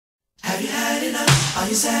Have you had enough? Are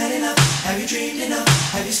you sad enough? Have you dreamed enough?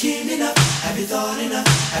 Have you schemed enough? Have you thought enough?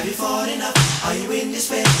 Have you fought enough? Are you in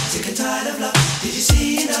despair? Sick and tired of love? Did you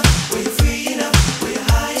see enough? Were you free enough? Were you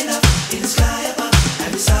high enough? In the sky above?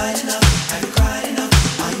 Have you sighed enough? Have you cried enough?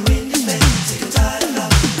 Are you in despair? Sick and tired of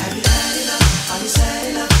love? Have you had enough? Are you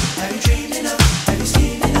sad enough? Have you dreamed enough? Have you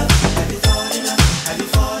schemed enough? Have you thought enough? Have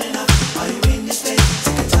you fought enough? Are you in despair?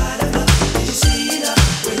 Sick and tired of love? Did you see enough?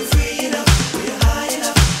 Were you free enough? Were you high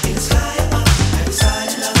enough? In the sky above? Have you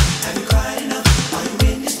sighed enough? Have you cried enough? Are you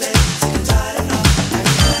in despair? Sick and tired of love? Have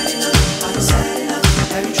you had enough? Are you sad enough?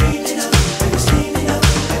 Have you dreamed enough? Have you schemed enough?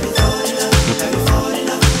 Have you thought enough? Have you fought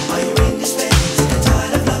enough? Are you in despair? Sick and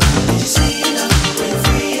tired of love? Did you see enough? Were you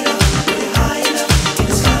free enough? Were you high enough?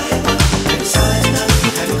 In the sky above? Have you sighed enough?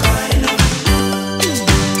 Have you cried enough?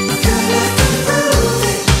 Girl, I can prove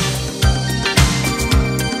it.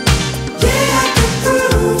 Yeah, I can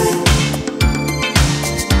prove it.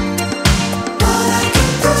 But I can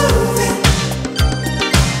prove it.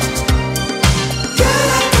 Girl,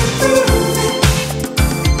 I can prove it.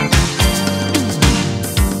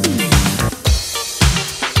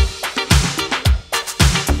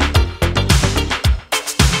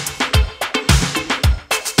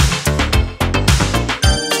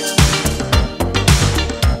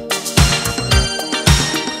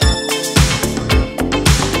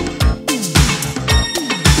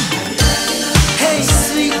 Hey,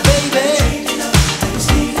 sweet baby,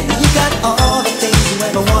 you got all the things you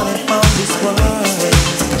ever wanted from this world.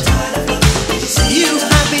 You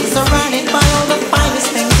have been surrounded by all the finest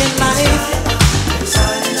things in life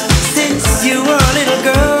since you were a little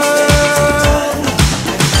girl.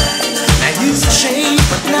 Now you've changed,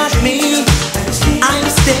 but not me. I'm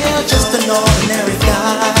still just an ordinary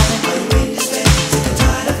guy.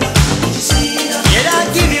 Yet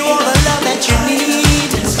I'll give you all the love that you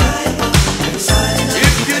need.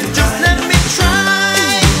 If you just let me try.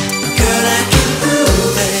 Girl, I can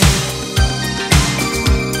prove it.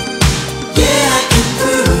 Yeah, I can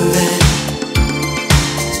prove it.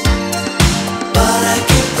 But I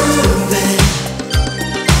can prove it.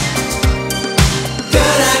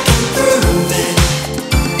 Girl, I can prove it.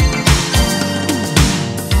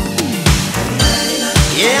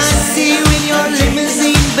 Yeah, I see you in your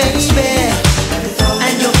limousine, baby,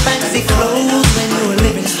 and your fancy clothes when you were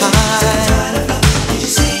living high.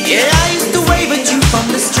 Yeah, I used to wave at you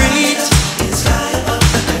from the street,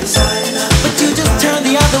 but you just turned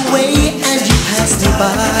the other way and you passed me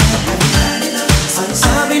by. So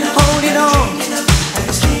I've been holding on,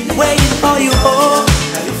 waiting for you all,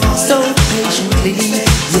 so patiently,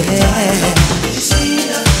 yeah.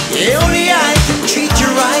 Yeah, only I can treat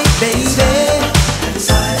you right, baby.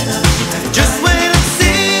 Just wait and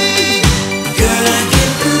see. Girl, I can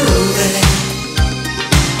prove it.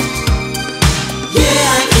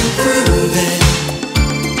 Yeah, I can prove it.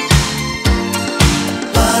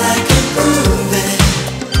 But I can prove it.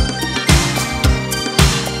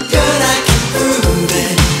 Girl, I can prove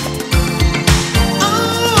it.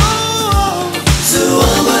 Oh,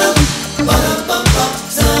 zuwa-ba-dum, ba-dum-bum-bum,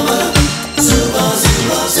 zuwa-ba-dum, zuwa,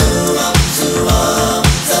 zuwa, zuwa,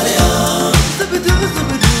 za-de-yum.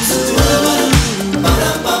 Zuwa-ba-dum,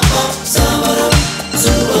 ba-dum-bum-bum, za-ba-dum,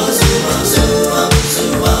 zuwa, zuwa, zuwa,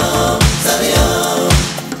 zuwa, za-de-yum.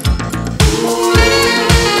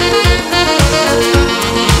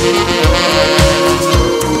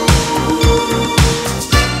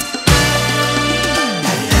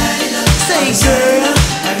 Say, girl,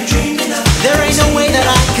 there ain't no way that I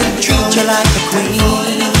can treat you like a queen.